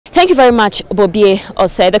Thank you very much, Bobie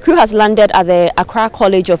Osei. The crew has landed at the Accra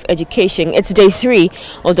College of Education. It's day 3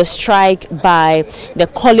 of the strike by the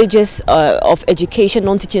Colleges of Education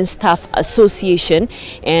Non-Teaching Staff Association,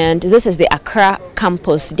 and this is the Accra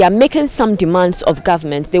campus. They are making some demands of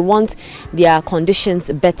government. They want their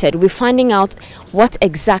conditions bettered. We're finding out what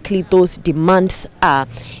exactly those demands are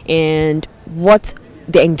and what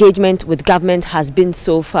the engagement with government has been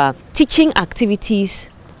so far. Teaching activities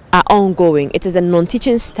are ongoing. It is the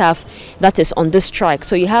non-teaching staff that is on this strike.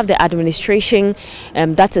 So you have the administration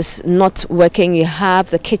that is not working, you have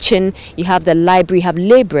the kitchen, you have the library, you have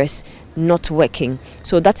laborers not working.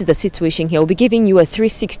 So that is the situation here. We'll be giving you a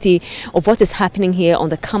 360 of what is happening here on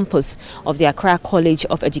the campus of the Accra College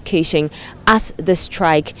of Education as the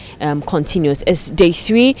strike continues. It's day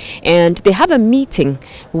 3 and they have a meeting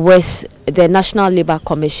with the National Labour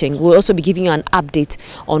Commission. We'll also be giving you an update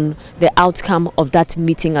on the outcome of that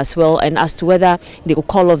meeting as well, and as to whether they will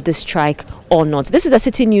call off the strike or not. This is the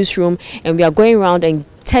City Newsroom, and we are going around and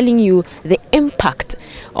telling you the impact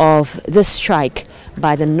of this strike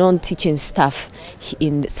by the non-teaching staff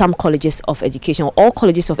in some colleges of education, or all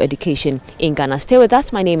colleges of education in Ghana. Stay with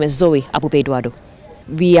us. My name is Zoe Abubeduado.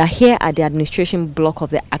 We are here at the administration block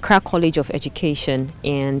of the Accra College of Education,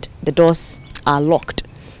 and the doors are locked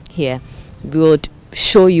here. We would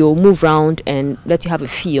show you, move around and let you have a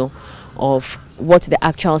feel of what the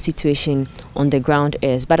actual situation on the ground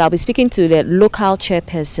is. But I'll be speaking to the local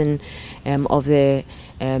chairperson of the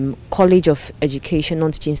College of Education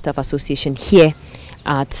Non-Teaching Staff Association here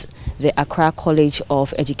at the Accra College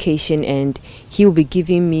of Education, and he will be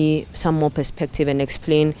giving me some more perspective and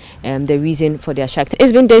explain the reason for their strike.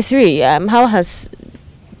 It's been day 3. How has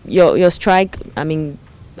your strike, I mean,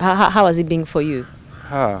 how has it been for you?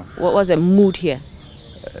 What was the mood here?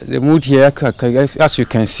 The mood here, as you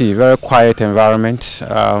can see, very quiet environment,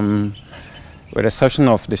 with the exception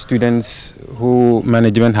of the students who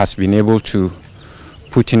management has been able to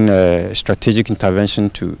put in a strategic intervention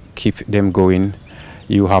to keep them going.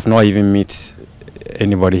 You have not even met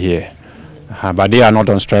anybody here. But they are not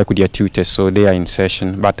on strike with their tutors, so they are in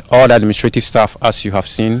session. But all the administrative staff, as you have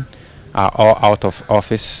seen, are all out of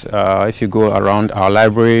office. If you go around our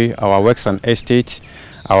library, our works and estate,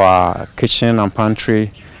 our kitchen and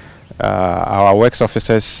pantry, our works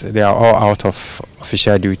officers, they are all out of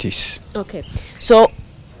official duties. Okay, so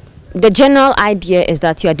the general idea is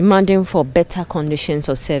that you are demanding for better conditions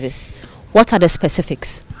of service. What are the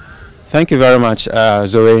specifics? Thank you very much,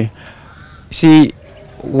 Zoe. See,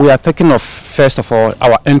 we are thinking of, first of all,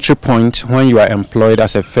 our entry point when you are employed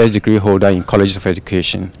as a first degree holder in colleges of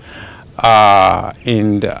education.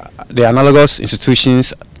 In the analogous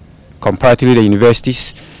institutions, comparatively the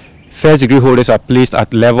universities, first degree holders are placed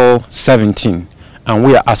at level 17, and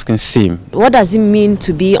we are asking same. What does it mean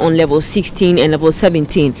to be on level 16 and level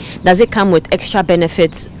 17? Does it come with extra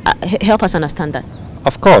benefits? Help us understand that.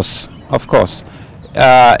 Of course, of course.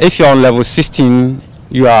 If you're on level 16,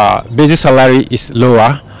 your basic salary is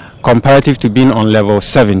lower comparative to being on level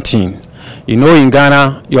 17. You know, in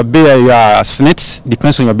Ghana, your SNITs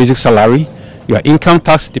depends on your basic salary. Your income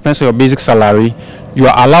tax depends on your basic salary.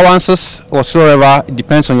 Your allowances whatsoever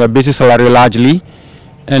depends on your basic salary largely.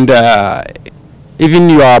 And even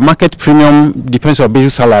your market premium depends on your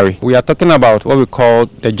basic salary. We are talking about what we call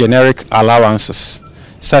the generic allowances,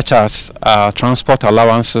 such as transport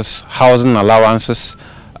allowances, housing allowances,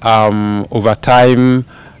 overtime,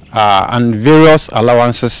 and various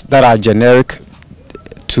allowances that are generic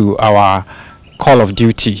to our call of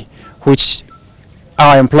duty, which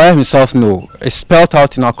our employer himself knows. It's spelled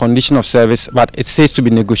out in our condition of service, but it says to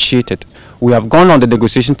be negotiated. We have gone on the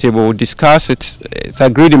negotiation table, discussed it, it's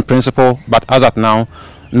agreed in principle, but as at now,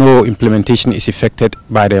 no implementation is effected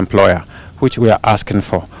by the employer, which we are asking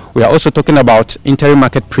for. We are also talking about interim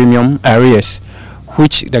market premium arrears,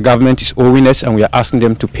 which the government is owing us, and we are asking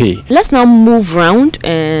them to pay. Let's now move around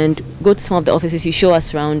and go to some of the offices. You show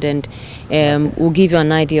us around, and we'll give you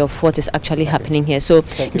an idea of what is actually happening here. So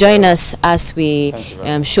join us as we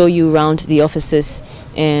show you around the offices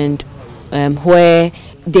and where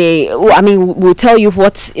they, I mean, we'll tell you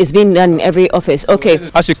what is being done in every office. Okay.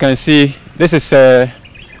 As you can see, this is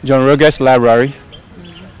John Rogers Library.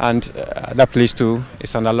 And that place too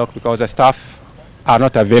is under lock because the staff are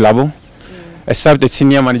not available, except the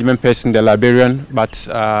senior management person, the librarian, but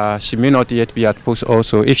she may not yet be at post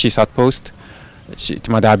also. If she's at post, it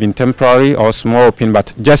might have been temporary or small open,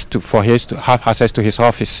 but just for his to have access to his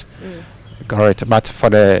office. Correct. But for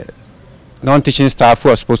the non-teaching staff who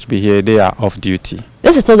are supposed to be here, they are off duty.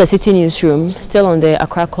 This is still the City Newsroom, still on the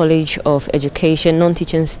Accra College of Education.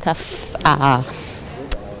 Non-teaching staff are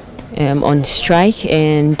on strike,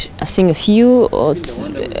 and I've seen a few, or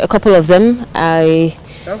a couple of them. I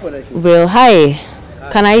will. Hi,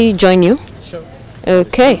 can I join you? Sure.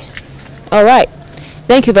 Okay. All right.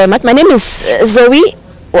 Thank you very much. My name is Zoe.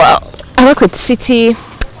 Well, I work with City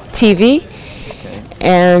TV,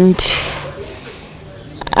 and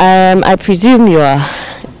I presume you are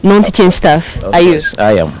non-teaching staff. Are you?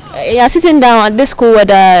 I am. You are sitting down at this school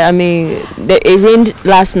weather. I mean, it rained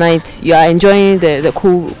last night. You are enjoying the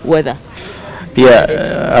cool weather. Yeah,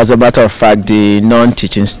 as a matter of fact, the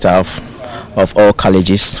non-teaching staff of all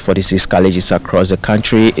colleges, 46 colleges across the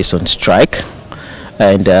country, is on strike.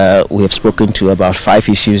 And we have spoken to about 5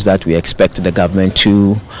 issues that we expect the government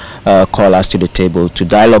to call us to the table to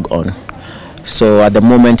dialogue on. So at the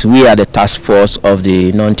moment, we are the task force of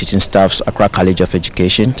the non-teaching staffs Accra College of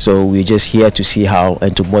Education. So we're just here to see how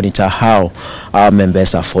and to monitor how our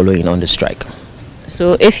members are following on the strike.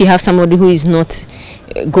 So if you have somebody who is not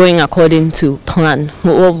going according to plan,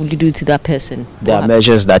 what would you do to that person? There are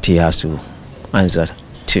measures that he has to answer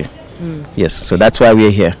to. Yes, so that's why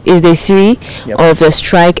we're here. Is day 3 of the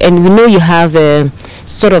strike, and we know you have a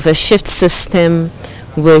sort of a shift system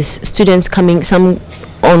with students coming, some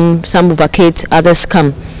will vacate, others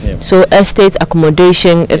come. So estate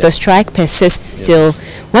accommodation, if the strike persists still,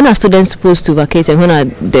 when are students supposed to vacate and when are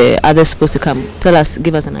the others supposed to come? Tell us,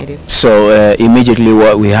 give us an idea. So immediately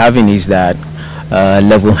what we're having is that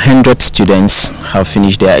level 100 students have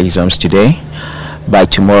finished their exams today. By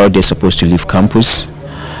tomorrow they're supposed to leave campus,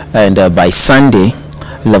 and by Sunday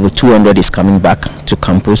level 200 is coming back to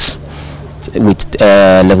campus with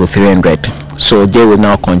level 300. So they will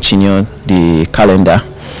now continue the calendar.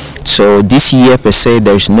 So this year per se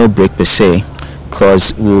there is no break per se,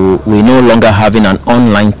 because we're no longer having an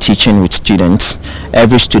online teaching with students.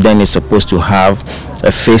 Every student is supposed to have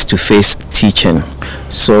a face-to-face teaching.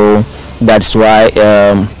 So that's why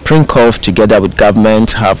Prinkov together with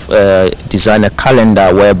government have designed a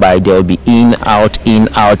calendar whereby there will be in, out,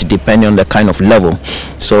 depending on the kind of level.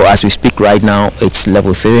 So as we speak right now, it's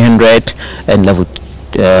level 300 and level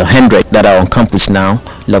 100 that are on campus now.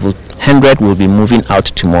 Level 100 will be moving out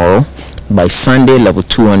tomorrow. By Sunday, level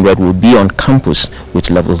 200 will be on campus with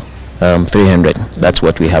level 300. That's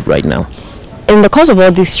what we have right now. In the course of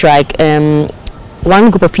all this strike, one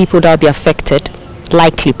group of people that will be affected,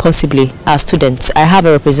 likely, possibly, are students. I have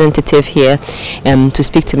a representative here to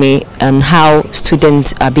speak to me on how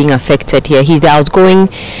students are being affected here. He's the outgoing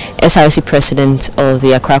SRC president of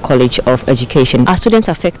the Accra College of Education. Are students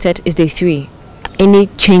affected? Is day 3? Any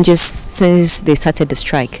changes since they started the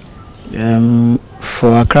strike?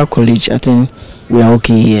 For Accra College, I think we are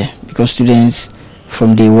okay here, because students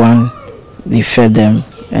from day 1, they fed them,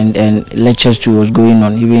 and lectures too was going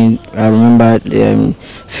on. Even I remember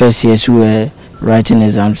first years who were writing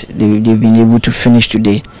exams, they've been able to finish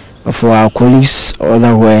today. But for our colleagues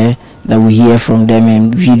otherwhere that we hear from them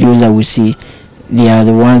and videos that we see, they are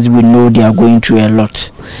the ones we know they are going through a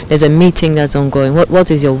lot. There's a meeting that's ongoing.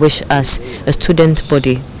 What is your wish as a student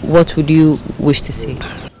body? What would you wish to see?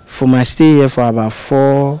 For my stay here for about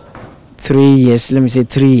 3 years, let me say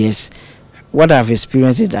 3 years, what I've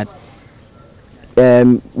experienced is that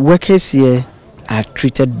workers here are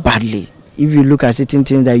treated badly. If you look at certain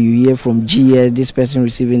things that you hear from GS, this person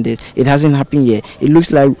receiving this, it hasn't happened yet. It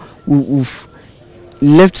looks like we've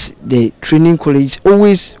left the training college.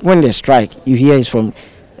 Always when they strike, you hear it's from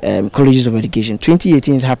colleges of education.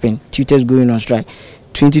 2018 has happened, tutors going on strike.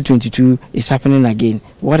 2022 is happening again.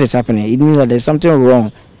 What is happening? It means that there's something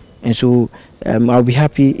wrong. And so I'll be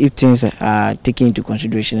happy if things are taken into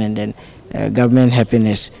consideration, and then government helping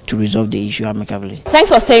us to resolve the issue amicably.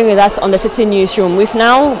 Thanks for staying with us on the City Newsroom. We've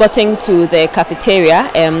now gotten to the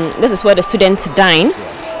cafeteria. This is where the students dine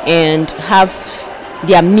and have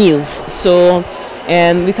their meals. So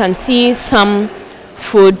we can see some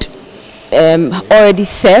food already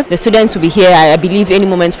served. The students will be here, I believe, any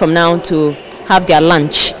moment from now to have their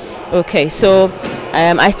lunch. Okay, so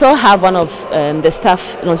I still have one of the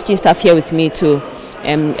staff, non-teaching staff here with me to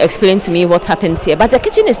explain to me what happens here. But the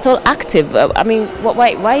kitchen is still active. I mean,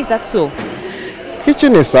 why is that so?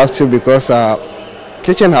 Kitchen is active because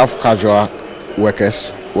kitchen have casual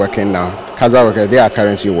workers working now. Casual workers, they are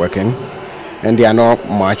currently working, and they are not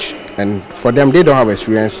much. And for them, they don't have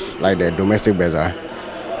experience like the domestic bazaar.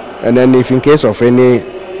 And then if in case of any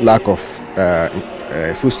lack of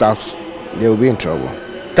foodstuffs, they will be in trouble.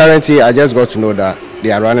 Currently, I just got to know that they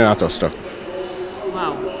are running out of stock.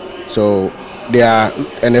 Wow. So they are,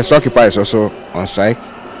 and the storekeeper is also on strike.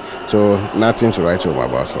 So nothing to write home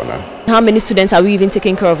about for now. How many students are we even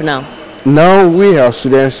taking care of now? Now we have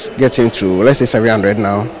students getting to, let's say 700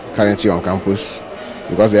 now, currently on campus.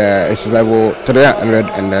 because it's level 300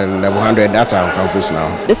 and then level 100 that are on campus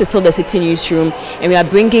now. This is still the City Newsroom, and we are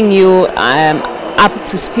bringing you up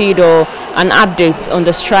to speed or an update on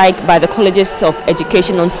the strike by the Colleges of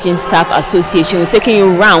Education Non-Teaching Staff Association. We've taken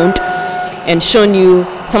you round and shown you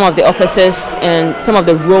some of the officers and some of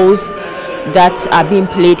the roles that are being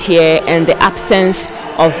played here and the absence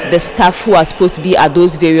of the staff who are supposed to be at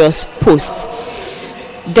those various posts.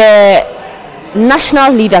 The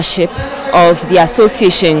national leadership of the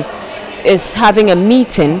association is having a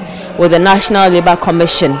meeting with the National Labour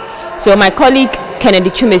Commission. So my colleague Kennedy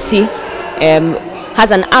Chumesi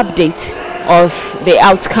has an update of the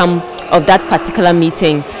outcome of that particular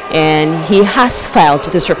meeting, and he has filed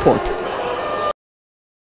this report.